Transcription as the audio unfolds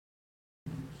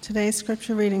Today's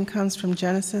scripture reading comes from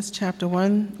Genesis chapter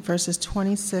 1, verses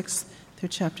 26 through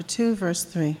chapter 2, verse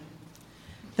 3.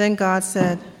 Then God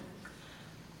said,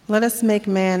 "Let us make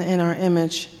man in our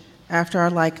image, after our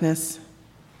likeness,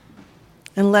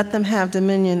 and let them have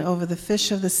dominion over the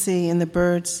fish of the sea and the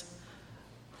birds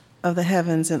of the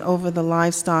heavens, and over the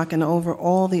livestock, and over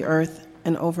all the earth,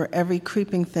 and over every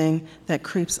creeping thing that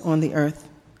creeps on the earth."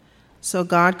 So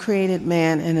God created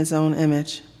man in his own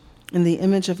image. In the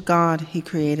image of God he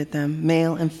created them,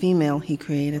 male and female he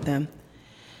created them.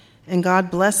 And God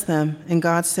blessed them, and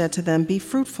God said to them, "Be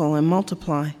fruitful and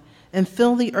multiply, and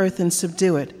fill the earth and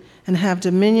subdue it, and have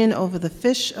dominion over the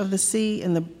fish of the sea,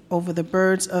 and over the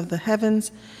birds of the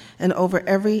heavens, and over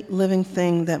every living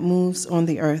thing that moves on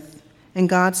the earth." And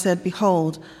God said,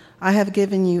 "Behold, I have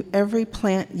given you every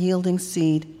plant yielding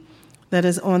seed that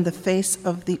is on the face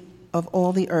of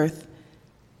all the earth,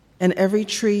 and every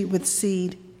tree with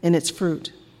seed in its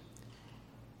fruit.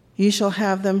 You shall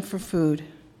have them for food.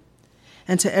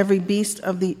 And to every beast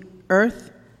of the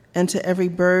earth, and to every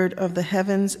bird of the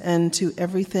heavens, and to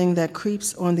everything that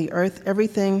creeps on the earth,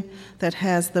 everything that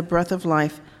has the breath of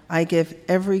life, I give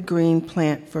every green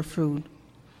plant for food."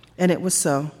 And it was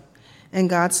so.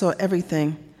 And God saw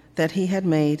everything that he had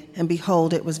made, and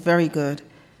behold, it was very good.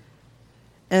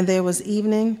 And there was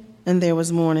evening, and there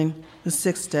was morning, the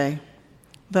sixth day.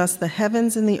 Thus the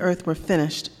heavens and the earth were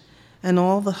finished, and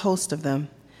all the host of them.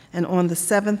 And on the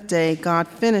seventh day God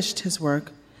finished his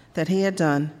work that he had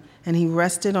done, and he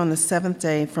rested on the seventh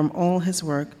day from all his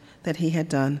work that he had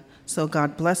done. So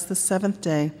God blessed the seventh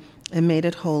day and made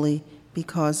it holy,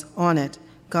 because on it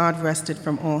God rested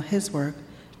from all his work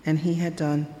and he had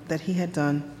done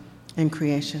in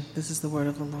creation. This is the word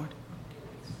of the Lord.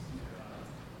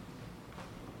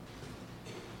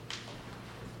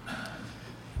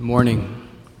 Good morning.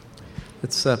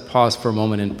 Let's pause for a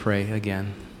moment and pray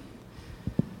again.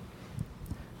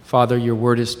 Father, your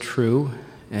word is true,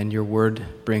 and your word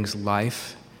brings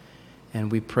life,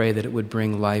 and we pray that it would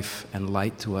bring life and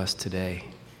light to us today.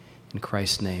 In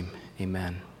Christ's name,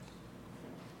 amen.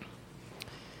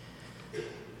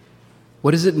 What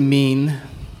does it mean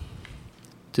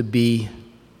to be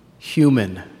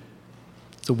human?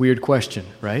 It's a weird question,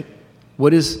 right?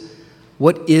 What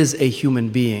is a human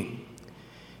being?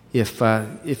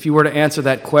 If you were to answer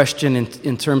that question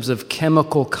in terms of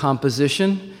chemical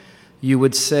composition, you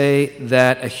would say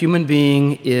that a human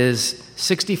being is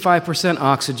 65%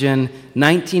 oxygen,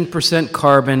 19%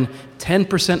 carbon,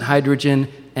 10% hydrogen,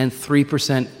 and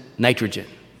 3% nitrogen,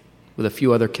 with a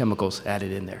few other chemicals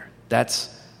added in there. That's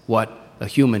what a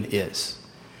human is.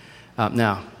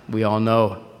 Now, we all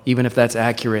know, even if that's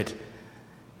accurate,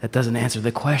 that doesn't answer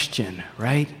the question,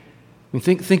 right? I mean,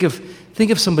 think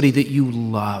of somebody that you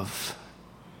love.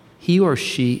 He or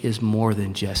she is more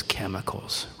than just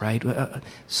chemicals, right?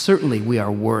 Certainly we are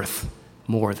worth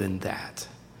more than that.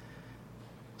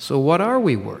 So what are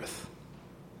we worth?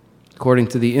 According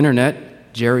to the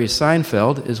internet, Jerry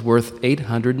Seinfeld is worth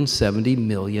 $870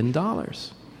 million. Oprah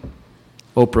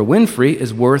Winfrey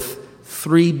is worth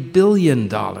 $3 billion.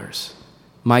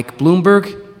 Mike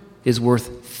Bloomberg is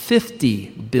worth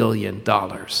 $50 billion.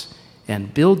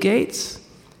 And Bill Gates,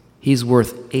 he's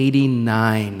worth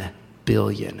 $89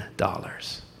 billion.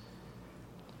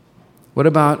 What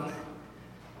about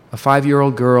a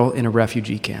 5-year-old girl in a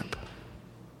refugee camp?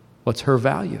 What's her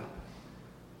value?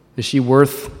 Is she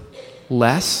worth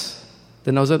less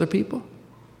than those other people?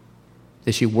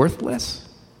 Is she worthless?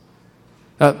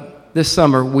 This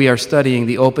summer, we are studying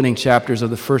the opening chapters of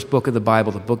the first book of the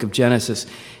Bible, the book of Genesis.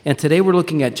 And today we're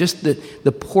looking at just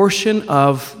the portion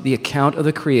of the account of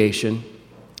the creation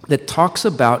that talks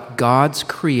about God's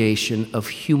creation of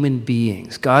human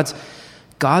beings, God's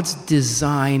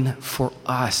design for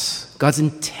us, God's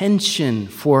intention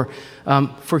for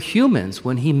humans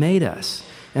when he made us.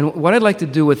 And what I'd like to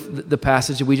do with the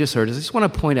passage that we just heard is I just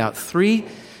want to point out three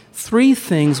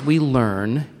things we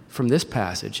learn from this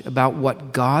passage about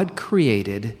what God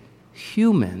created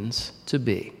humans to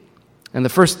be. And the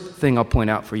first thing I'll point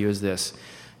out for you is this: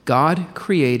 God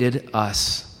created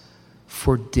us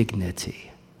for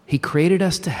dignity. He created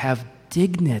us to have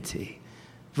dignity.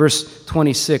 Verse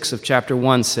 26 of chapter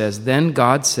 1 says, "Then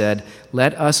God said,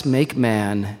 'Let us make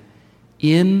man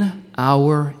in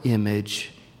our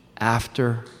image,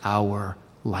 after our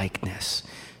likeness.'"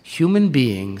 Human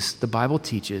beings, the Bible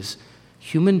teaches,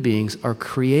 human beings are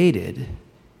created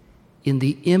in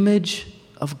the image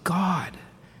of God.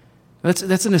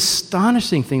 That's an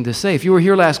astonishing thing to say. If you were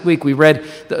here last week, we read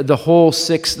the whole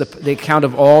the account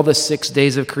of all the 6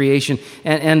 days of creation,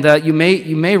 and you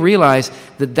may realize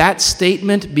that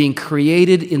statement, being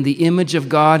created in the image of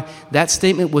God, that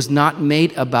statement was not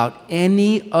made about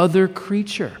any other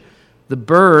creature. The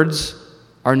birds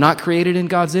are not created in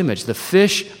God's image. The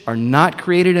fish are not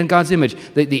created in God's image.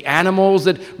 The animals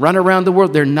that run around the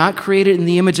world, they're not created in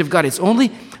the image of God.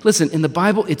 Listen, in the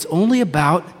Bible, it's only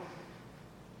about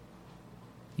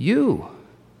you,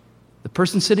 the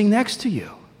person sitting next to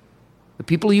you, the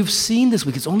people you've seen this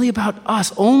week. It's only about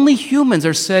us. Only humans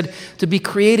are said to be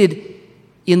created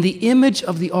in the image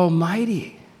of the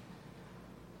Almighty.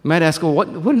 You might ask, well, what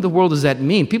in the world does that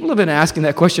mean? People have been asking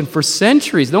that question for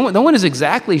centuries. No one is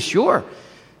exactly sure.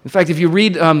 In fact, if you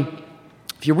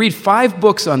read 5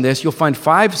 books on this, you'll find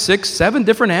 5, 6, 7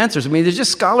 different answers. I mean, there's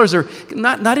just scholars are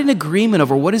not in agreement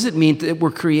over what does it mean that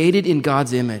we're created in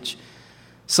God's image.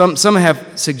 Some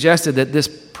have suggested that this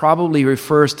probably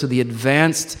refers to the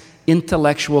advanced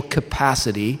intellectual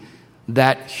capacity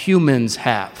that humans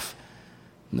have.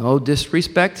 No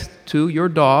disrespect to your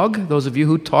dog. Those of you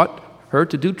who taught her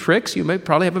to do tricks, you may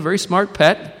probably have a very smart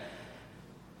pet.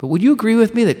 But would you agree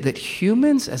with me that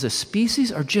humans as a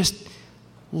species are just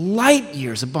light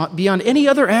years beyond any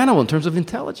other animal in terms of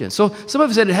intelligence? So some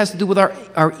have said it has to do with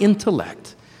our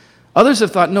intellect. Others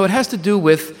have thought, no, it has to do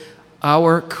with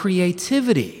our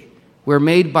creativity. We're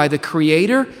made by the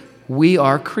Creator. We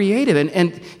are creative.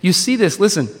 And you see this,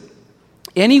 listen,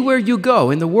 anywhere you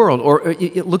go in the world, or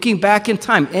looking back in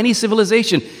time, any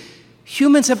civilization,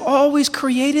 humans have always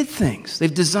created things.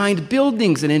 They've designed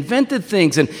buildings and invented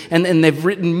things, and they've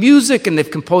written music, and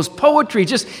they've composed poetry.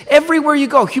 Just everywhere you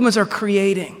go, humans are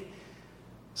creating.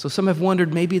 So some have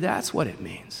wondered, maybe that's what it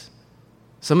means.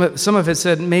 Some have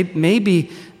said, maybe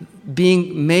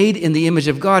being made in the image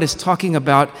of God is talking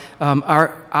about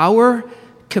our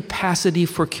capacity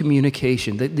for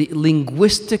communication. The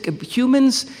linguistic,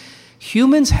 humans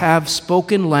have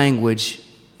spoken language,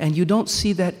 and you don't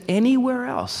see that anywhere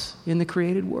else in the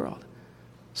created world.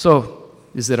 So,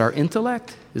 is it our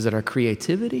intellect? Is it our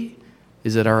creativity?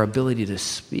 Is it our ability to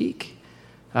speak?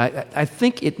 I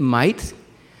think it might.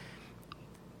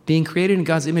 Being created in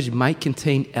God's image might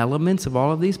contain elements of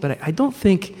all of these, but I don't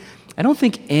think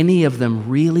any of them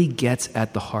really gets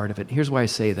at the heart of it. Here's why I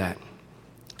say that.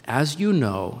 As you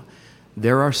know,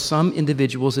 there are some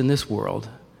individuals in this world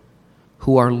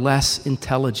who are less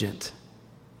intelligent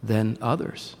than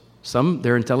others.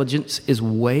 Their intelligence is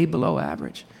way below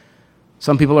average.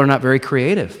 Some people are not very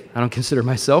creative. I don't consider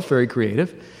myself very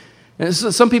creative. And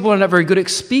some people are not very good at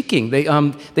speaking. They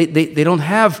don't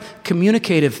have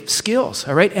communicative skills,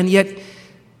 all right? And yet,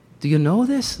 do you know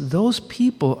this? Those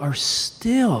people are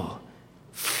still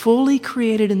fully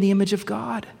created in the image of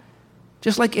God,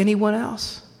 just like anyone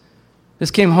else. This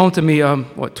came home to me,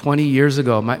 20 years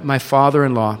ago. My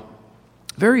father-in-law,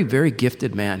 very, very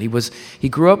gifted man. He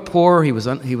grew up poor. He was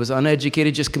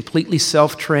uneducated, just completely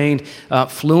self-trained,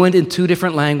 fluent in 2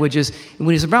 different languages. And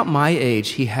when he was about my age,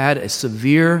 he had a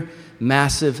severe,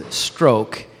 massive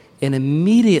stroke, and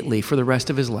immediately, for the rest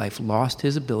of his life, lost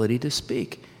his ability to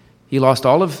speak. He lost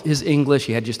all of his English.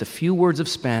 He had just a few words of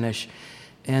Spanish,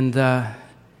 and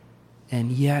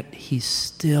yet he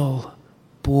still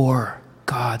bore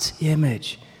God's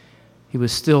image. He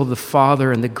was still the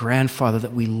father and the grandfather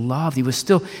that we loved. He was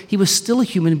still a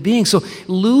human being. So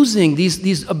losing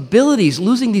these abilities,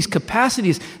 losing these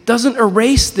capacities doesn't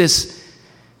erase this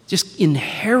just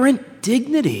inherent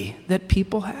dignity that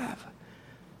people have.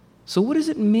 So what does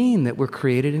it mean that we're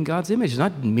created in God's image? It's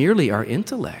not merely our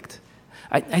intellect.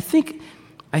 I think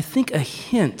a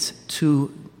hint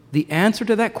to the answer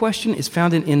to that question is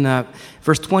found in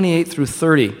verse 28 through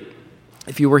 30.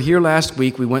 If you were here last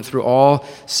week, we went through all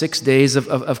 6 days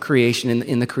of creation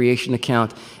in the creation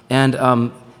account.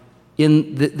 And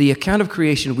in the account of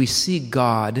creation, we see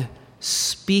God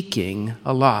speaking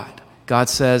a lot. God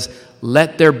says,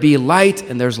 let there be light,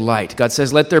 and there's light. God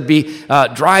says, let there be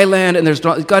dry land, and there's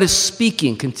dry. God is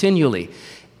speaking continually.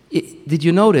 Did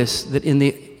you notice that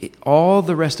in all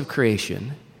the rest of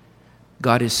creation,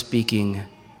 God is speaking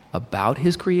about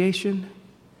His creation?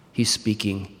 He's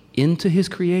speaking into His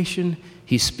creation.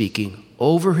 He's speaking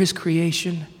over His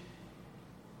creation.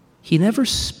 He never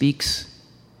speaks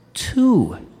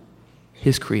to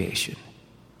His creation,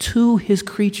 to His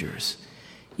creatures,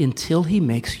 until He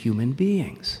makes human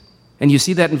beings. And you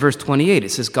see that in verse 28. It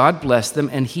says, God blessed them,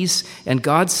 and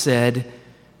God said,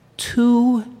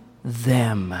 to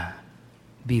them,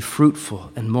 be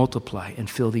fruitful and multiply and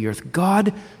fill the earth.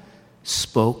 God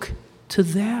spoke to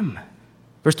them.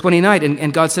 Verse 29,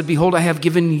 and God said, behold, I have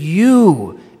given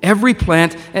you every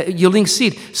plant yielding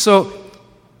seed. So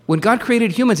when God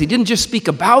created humans, he didn't just speak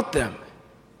about them.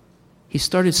 He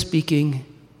started speaking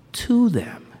to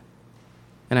them.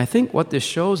 And I think what this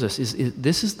shows us is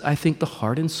this is, I think, the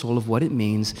heart and soul of what it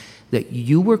means that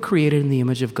you were created in the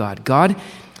image of God.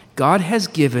 God has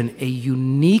given a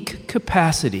unique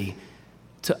capacity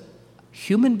to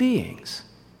human beings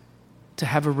to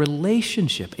have a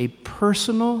relationship, a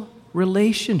personal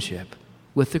relationship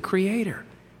with the Creator.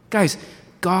 Guys,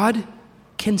 God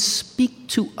can speak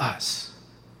to us.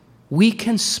 We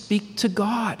can speak to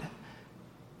God.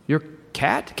 Your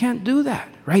cat can't do that,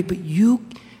 right? But you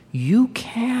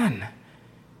can.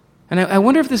 And I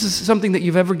wonder if this is something that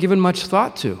you've ever given much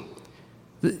thought to.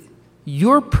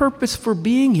 Your purpose for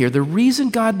being here, the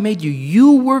reason God made you,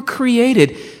 you were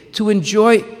created to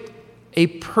enjoy a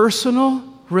personal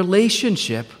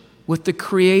relationship with the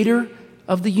Creator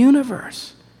of the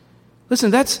universe.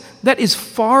 Listen, that is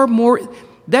far more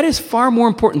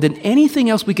important than anything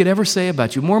else we could ever say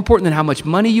about you. More important than how much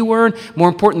money you earn, more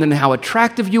important than how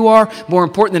attractive you are, more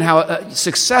important than how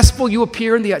successful you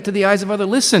appear to the eyes of others.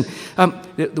 Listen,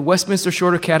 the Westminster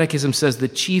Shorter Catechism says the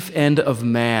chief end of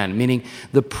man, meaning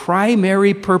the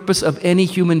primary purpose of any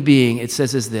human being, it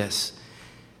says is this: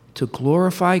 to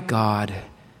glorify God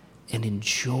and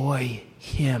enjoy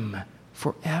Him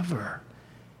forever.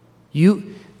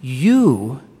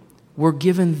 You were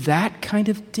given that kind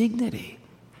of dignity.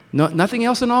 Nothing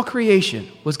else in all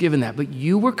creation was given that, but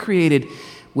you were created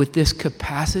with this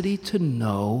capacity to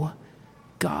know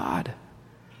God.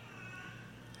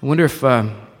 I wonder if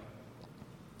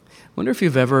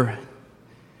you've ever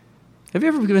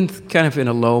been kind of in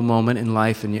a low moment in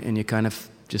life and you kind of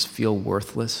just feel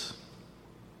worthless,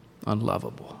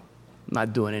 unlovable,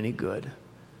 not doing any good.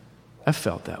 I've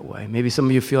felt that way. Maybe some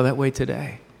of you feel that way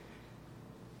today.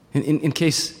 In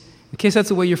case that's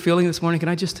the way you're feeling this morning, can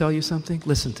I just tell you something?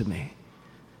 Listen to me.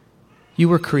 You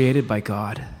were created by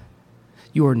God.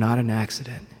 You are not an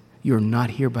accident. You are not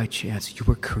here by chance. You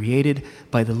were created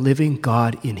by the living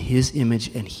God in His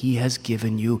image, and He has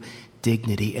given you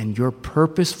dignity. And your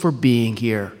purpose for being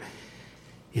here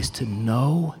is to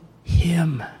know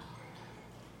Him.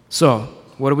 So,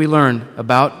 what do we learn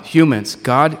about humans?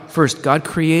 God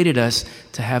created us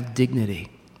to have dignity.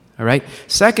 All right.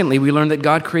 Secondly, we learn that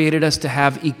God created us to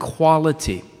have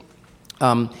equality.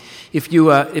 If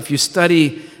you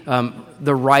study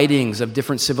the writings of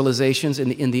different civilizations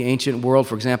in the ancient world,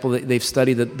 for example, they've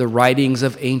studied the writings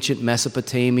of ancient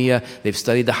Mesopotamia. They've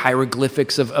studied the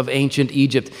hieroglyphics of ancient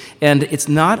Egypt, and it's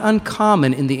not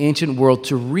uncommon in the ancient world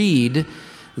to read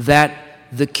that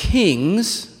the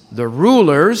kings, the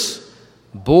rulers,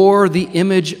 bore the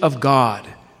image of God.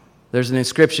 There's an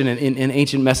inscription in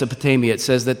ancient Mesopotamia. It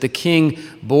says that the king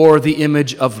bore the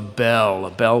image of Bel.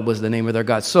 Bel was the name of their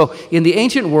god. So in the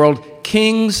ancient world,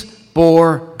 kings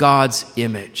bore God's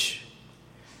image.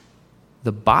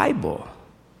 The Bible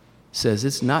says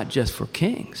it's not just for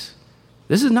kings.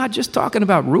 This is not just talking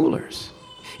about rulers.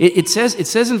 It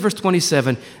says in verse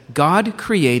 27, God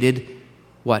created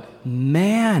what?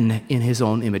 Man in His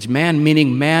own image. Man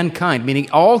meaning mankind,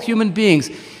 meaning all human beings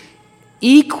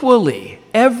equally.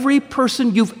 Every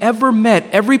person you've ever met,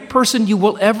 every person you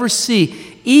will ever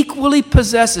see, equally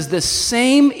possesses the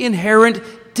same inherent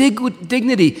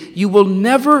dignity. You will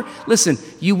never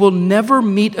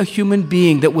meet a human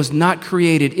being that was not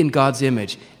created in God's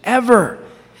image. Ever.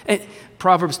 And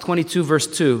Proverbs 22 verse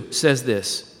 2 says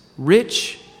this: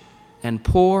 rich and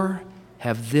poor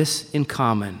have this in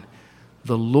common: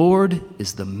 the Lord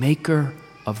is the maker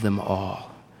of them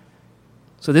all.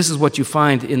 So this is what you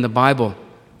find in the Bible.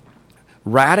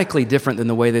 Radically different than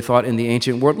the way they thought in the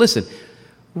ancient world. Listen,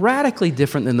 radically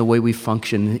different than the way we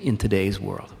function in today's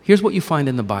world. Here's what you find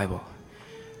in the Bible.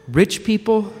 Rich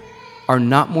people are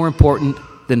not more important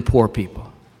than poor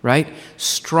people, right?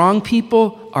 Strong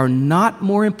people are not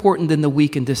more important than the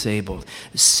weak and disabled.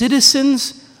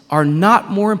 Citizens are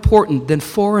not more important than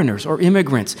foreigners or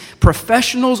immigrants.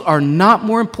 Professionals are not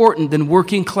more important than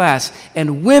working class.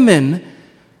 And women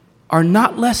are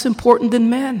not less important than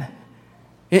men.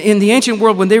 In the ancient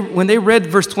world, when they read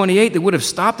verse 28, they would have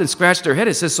stopped and scratched their head.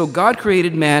 It says, so God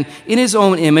created man in His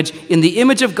own image. In the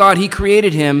image of God, He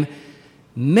created him.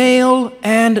 Male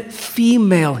and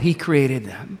female, He created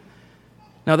them.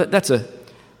 Now,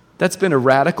 that's been a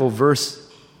radical verse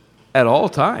at all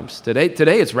times. Today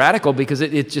it's radical because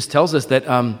it just tells us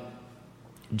that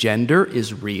gender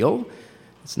is real.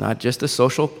 It's not just a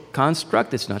social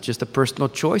construct. It's not just a personal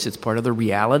choice. It's part of the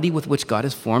reality with which God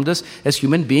has formed us as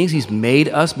human beings. He's made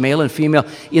us male and female.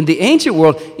 In the ancient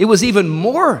world, it was even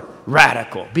more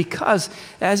radical because,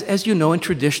 as you know, in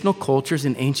traditional cultures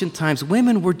in ancient times,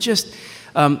 women were just,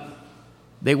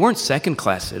 they weren't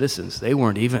second-class citizens. They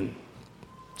weren't even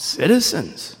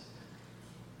citizens.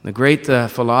 The great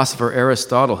philosopher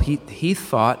Aristotle, he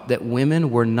thought that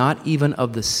women were not even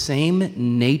of the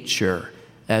same nature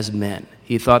as men.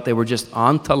 He thought they were just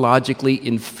ontologically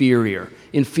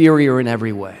inferior in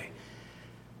every way.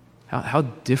 How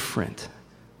different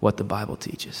what the Bible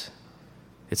teaches.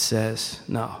 It says,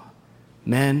 no,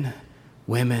 men,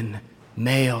 women,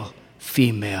 male,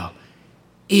 female,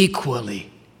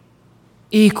 equally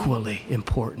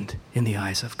important in the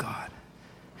eyes of God.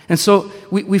 And so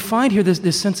we find here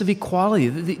this sense of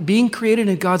equality, being created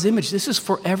in God's image. This is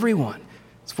for everyone.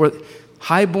 It's for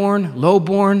highborn,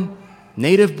 lowborn,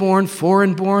 native-born,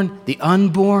 foreign-born, the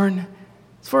unborn.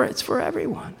 It's for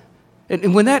everyone.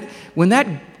 And when that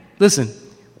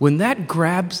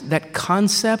grabs that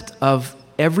concept of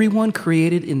everyone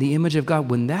created in the image of God,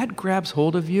 when that grabs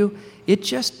hold of you, it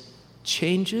just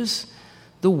changes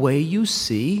the way you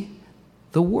see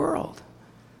the world.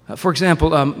 For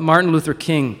example, Martin Luther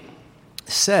King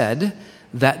said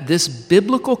that this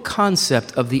biblical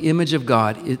concept of the image of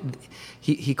God,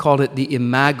 he called it the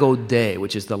imago Dei,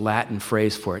 which is the Latin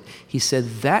phrase for it. He said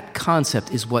that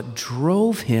concept is what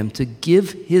drove him to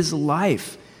give his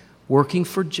life working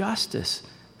for justice,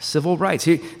 civil rights.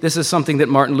 This is something that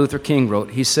Martin Luther King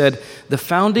wrote. He said, the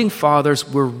founding fathers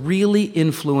were really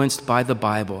influenced by the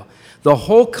Bible. The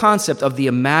whole concept of the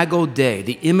imago Dei,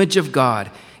 the image of God,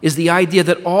 is the idea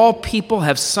that all people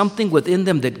have something within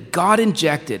them that God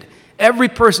injected. Every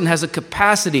person has a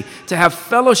capacity to have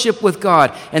fellowship with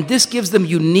God, and this gives them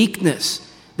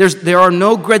uniqueness. There are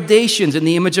no gradations in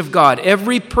the image of God.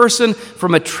 Every person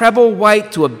from a treble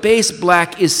white to a bass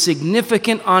black is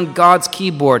significant on God's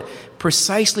keyboard,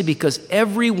 precisely because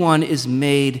everyone is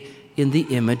made in the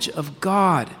image of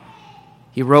God.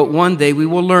 He wrote, one day we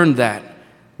will learn that.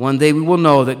 One day we will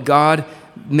know that God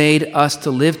made us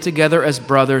to live together as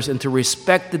brothers and to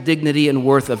respect the dignity and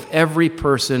worth of every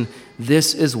person.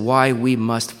 This is why we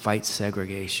must fight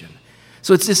segregation.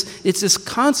 So it's this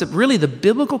concept, really the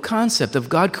biblical concept of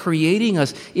God creating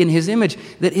us in His image,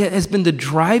 that has been the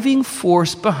driving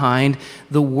force behind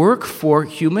the work for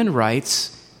human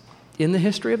rights in the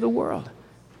history of the world.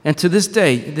 And to this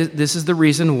day, this is the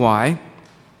reason why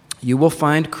you will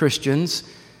find Christians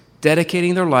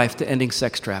dedicating their life to ending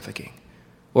sex trafficking,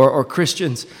 or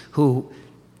Christians who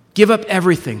give up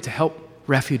everything to help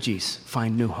refugees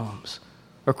find new homes,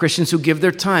 or Christians who give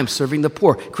their time serving the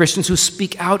poor, Christians who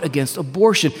speak out against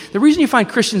abortion. The reason you find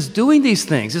Christians doing these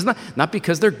things is not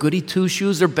because they're goody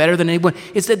two-shoes, they're better than anyone.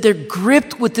 It's that they're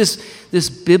gripped with this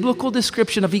biblical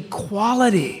description of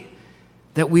equality,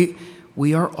 that we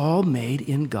are all made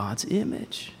in God's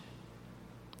image.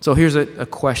 So here's a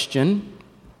question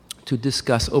to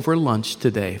discuss over lunch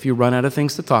today, if you run out of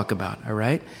things to talk about, all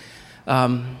right?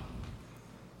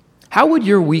 How would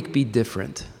your week be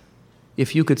different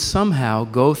if you could somehow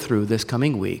go through this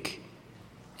coming week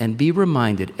and be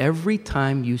reminded every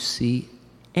time you see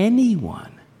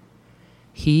anyone,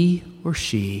 he or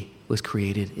she was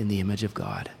created in the image of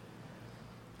God?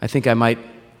 I think I might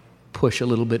push a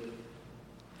little bit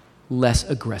less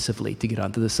aggressively to get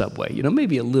onto the subway.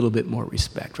 Maybe a little bit more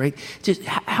respect, right? Just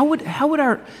how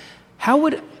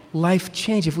would life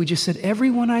change if we just said,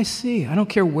 everyone I see, I don't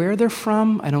care where they're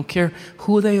from, I don't care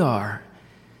who they are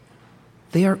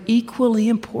equally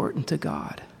important to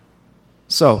God.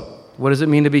 So, what does it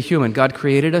mean to be human? God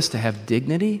created us to have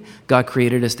dignity. God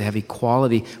created us to have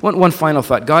equality. One final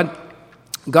thought.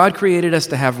 God created us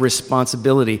to have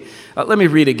responsibility. Let me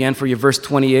read again for you, verse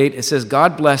 28. It says,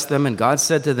 God blessed them, and God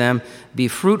said to them, be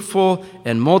fruitful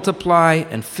and multiply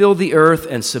and fill the earth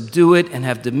and subdue it and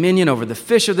have dominion over the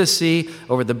fish of the sea,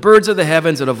 over the birds of the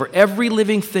heavens, and over every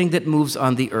living thing that moves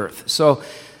on the earth. So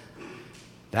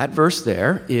that verse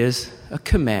there is a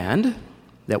command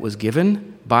that was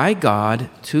given by God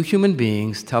to human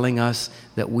beings, telling us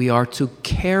that we are to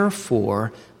care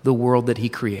for the world that He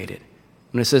created.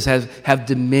 When it says have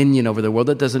dominion over the world,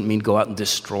 that doesn't mean go out and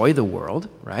destroy the world,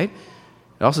 right?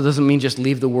 It also doesn't mean just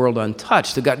leave the world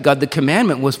untouched. God, the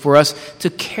commandment was for us to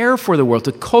care for the world,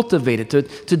 to cultivate it,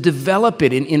 to develop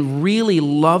it in really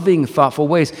loving, thoughtful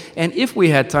ways. And if we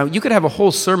had time, you could have a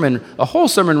whole sermon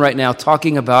right now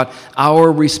talking about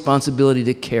our responsibility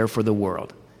to care for the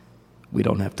world. We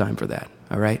don't have time for that,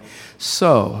 all right?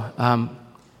 So,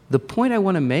 the point I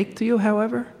want to make to you,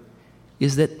 however,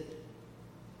 is that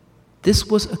this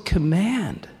was a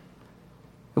command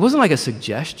It wasn't like a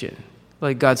suggestion.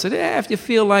 Like God said, if you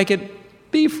feel like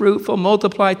it, be fruitful,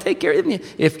 multiply, take care of it.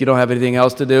 If you don't have anything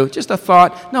else to do, just a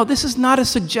thought. No, this is not a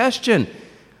suggestion.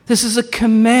 This is a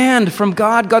command from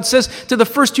God. God says to the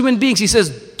first human beings, he says,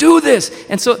 do this.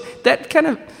 And so that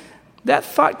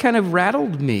thought kind of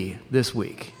rattled me this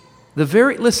week.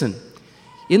 Listen,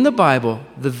 in the Bible,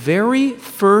 the very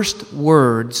first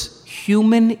words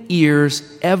human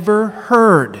ears ever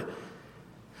heard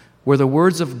were the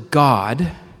words of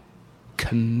God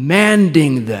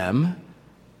commanding them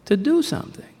to do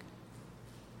something.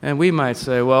 And we might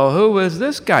say, well, who is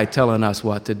this guy telling us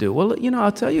what to do? Well,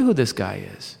 I'll tell you who this guy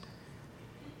is.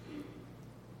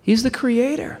 He's the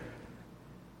Creator.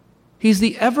 He's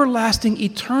the everlasting,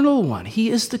 eternal one. He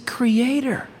is the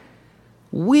Creator.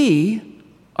 We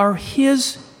are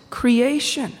His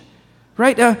creation,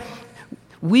 right?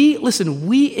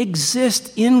 We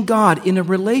exist in God in a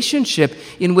relationship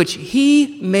in which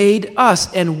He made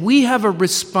us, and we have a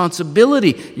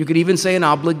responsibility, you could even say an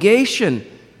obligation,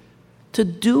 to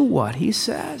do what He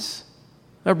says.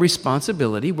 A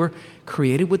responsibility. We're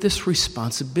created with this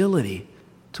responsibility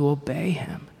to obey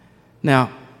Him.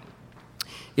 Now,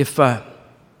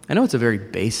 I know it's a very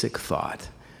basic thought,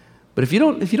 but if you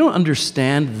don't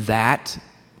understand that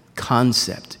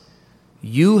concept,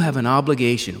 you have an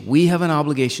obligation. We have an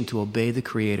obligation to obey the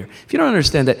Creator. If you don't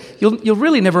understand that, you'll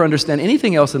really never understand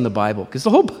anything else in the Bible, because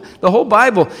the whole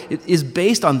Bible is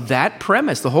based on that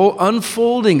premise, the whole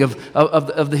unfolding of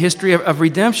the history of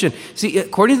redemption. See,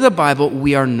 according to the Bible,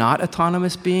 we are not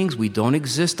autonomous beings. We don't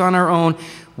exist on our own.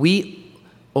 We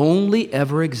only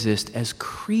ever exist as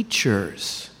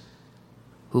creatures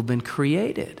who've been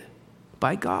created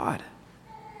by God.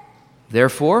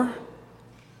 Therefore,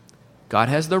 God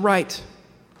has the right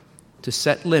to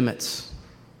set limits.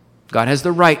 God has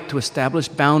the right to establish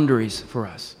boundaries for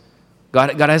us.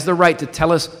 God has the right to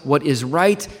tell us what is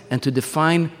right and to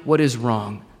define what is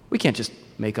wrong. We can't just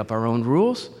make up our own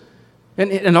rules.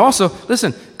 And also,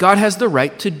 listen, God has the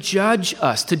right to judge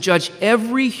us, to judge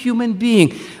every human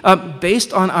being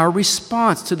based on our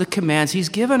response to the commands He's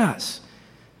given us.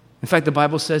 In fact, the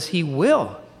Bible says He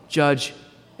will judge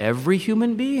every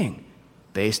human being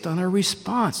based on our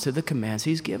response to the commands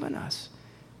He's given us.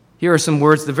 Here are some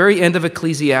words. The very end of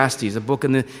Ecclesiastes, a book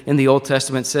in the Old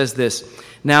Testament, says this: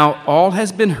 "Now all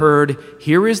has been heard.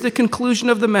 Here is the conclusion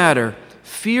of the matter.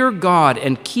 Fear God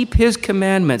and keep His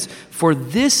commandments, for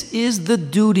this is the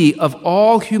duty of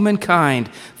all humankind.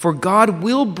 For God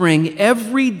will bring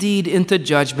every deed into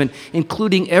judgment,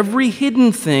 including every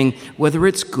hidden thing, whether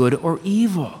it's good or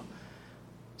evil."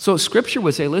 So Scripture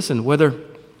would say, listen, whether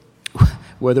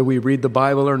we read the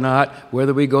Bible or not,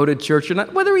 whether we go to church or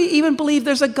not, whether we even believe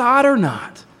there's a God or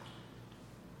not,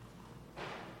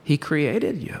 He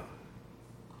created you.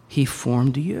 He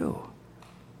formed you.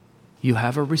 You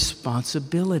have a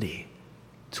responsibility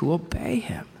to obey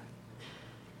Him.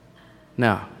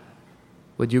 Now,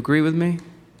 would you agree with me?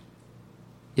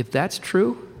 If that's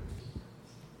true,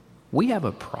 we have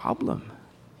a problem.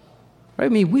 Right? I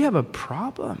mean, we have a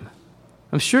problem.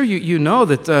 I'm sure you know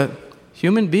that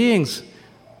human beings,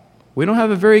 we don't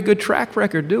have a very good track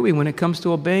record, do we, when it comes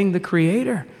to obeying the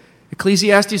Creator?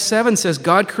 Ecclesiastes 7 says,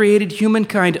 God created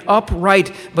humankind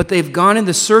upright, but they've gone in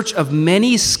the search of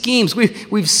many schemes.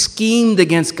 We've schemed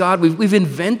against God. We've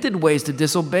invented ways to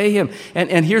disobey Him.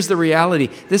 And here's the reality.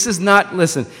 This is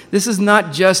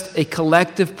not just a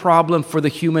collective problem for the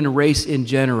human race in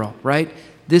general, right?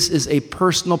 This is a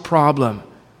personal problem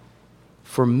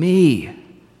for me,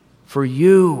 for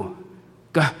you.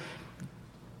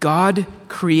 God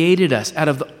created us out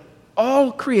of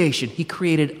all creation. He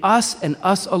created us and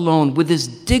us alone with this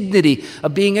dignity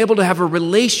of being able to have a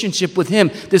relationship with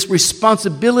Him, this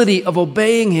responsibility of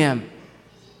obeying Him.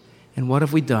 And what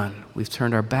have we done? We've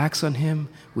turned our backs on Him.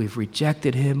 We've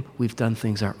rejected Him. We've done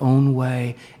things our own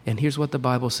way. And here's what the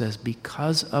Bible says: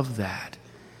 because of that,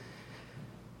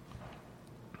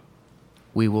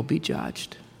 we will be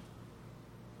judged.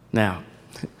 Now,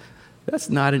 that's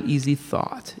not an easy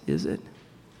thought, is it?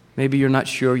 Maybe you're not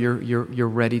sure you're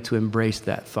ready to embrace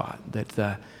that thought,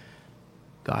 that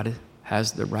God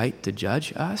has the right to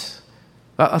judge us.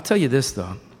 I'll tell you this,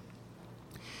 though.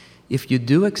 If you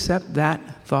do accept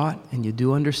that thought and you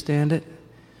do understand it,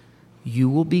 you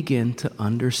will begin to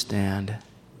understand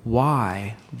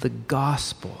why the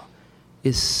gospel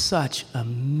is such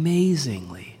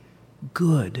amazingly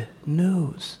good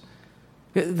news.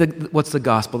 What's the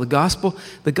gospel? The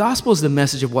gospel is the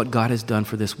message of what God has done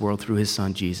for this world through His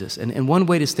Son, Jesus. And one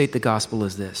way to state the gospel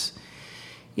is this: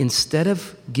 instead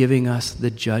of giving us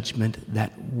the judgment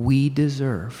that we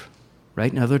deserve,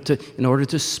 right, in order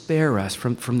to spare us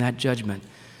from that judgment,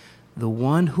 the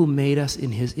one who made us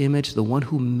in his image, the one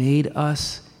who made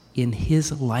us in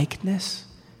his likeness,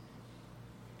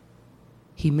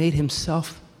 he made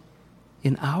himself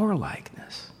in our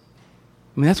likeness.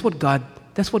 I mean, that's what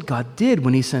God did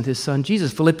when he sent his son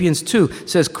Jesus. Philippians 2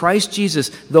 says, Christ Jesus,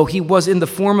 though he was in the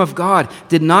form of God,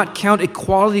 did not count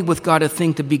equality with God a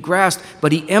thing to be grasped,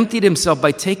 but he emptied himself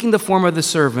by taking the form of the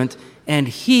servant, and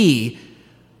he,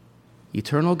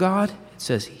 eternal God, it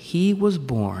says, he was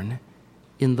born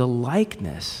in the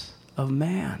likeness of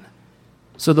man.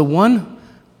 So the one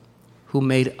who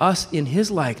made us in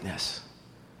his likeness,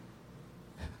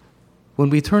 when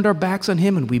we turned our backs on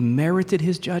him and we merited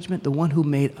his judgment, the one who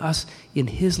made us in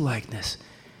his likeness,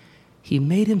 he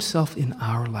made himself in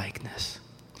our likeness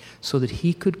so that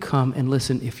he could come and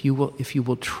listen, if you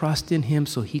will trust in him,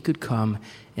 so he could come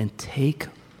and take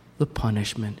the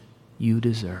punishment you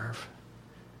deserve.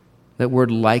 That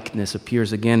word likeness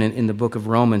appears again in the book of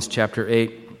Romans, chapter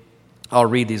 8. I'll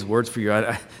read these words for you.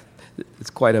 It's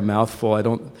quite a mouthful. I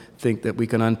don't think that we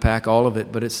can unpack all of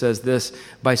it, but it says this: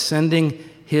 by sending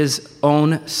his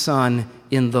own son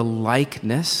in the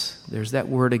likeness, there's that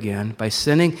word again, by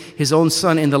sending his own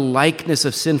son in the likeness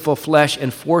of sinful flesh,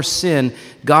 and for sin,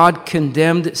 God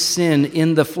condemned sin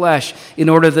in the flesh in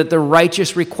order that the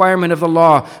righteous requirement of the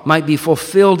law might be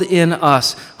fulfilled in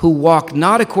us who walk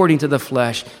not according to the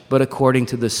flesh, but according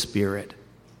to the Spirit.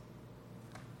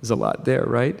 There's a lot there,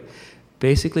 right?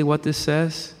 Basically what this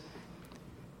says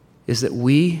is that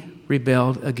we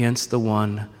rebelled against the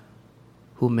one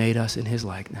who made us in his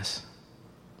likeness.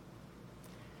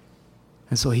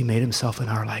 And so he made himself in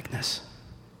our likeness.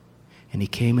 And he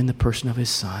came in the person of his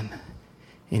son,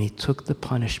 and he took the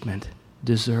punishment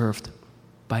deserved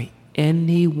by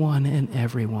anyone and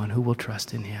everyone who will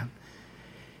trust in him.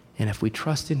 And if we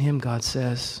trust in him, God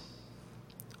says,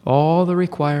 all the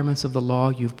requirements of the law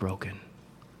you've broken,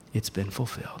 it's been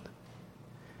fulfilled.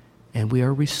 And we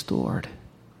are restored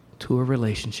to a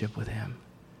relationship with him.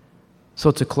 So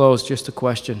to close, just a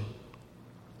question.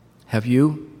 Have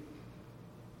you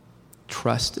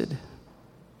trusted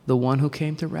the one who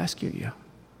came to rescue you?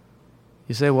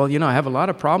 You say, well, I have a lot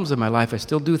of problems in my life. I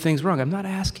still do things wrong. I'm not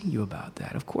asking you about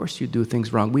that. Of course you do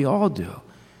things wrong. We all do.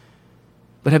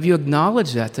 But have you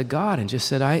acknowledged that to God and just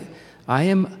said, I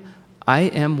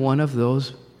am one of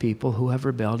those people who have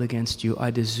rebelled against you.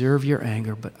 I deserve your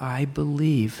anger, but I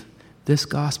believe this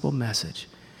gospel message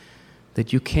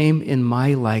that you came in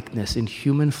my likeness, in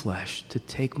human flesh, to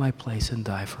take my place and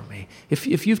die for me.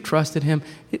 If you've trusted him,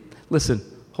 listen,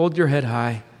 hold your head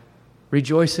high.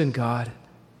 Rejoice in God.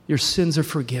 Your sins are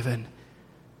forgiven.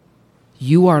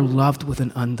 You are loved with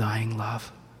an undying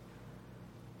love.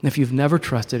 And if you've never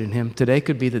trusted in him, today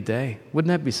could be the day. Wouldn't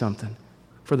that be something?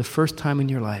 For the first time in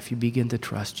your life, you begin to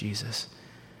trust Jesus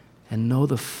and know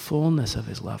the fullness of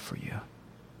his love for you.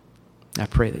 I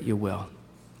pray that you will.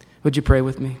 Would you pray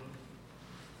with me?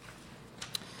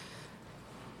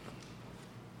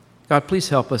 God, please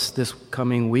help us this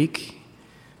coming week.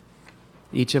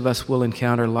 Each of us will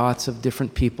encounter lots of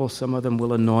different people. Some of them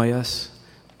will annoy us.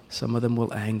 Some of them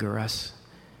will anger us.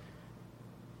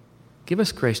 Give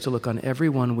us grace to look on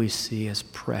everyone we see as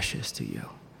precious to you,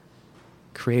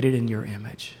 created in your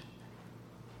image.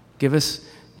 Give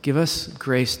us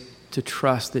grace to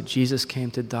trust that Jesus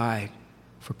came to die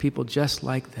for people just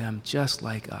like them, just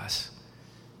like us.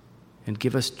 And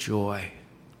give us joy.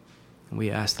 And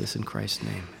we ask this in Christ's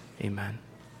name. Amen.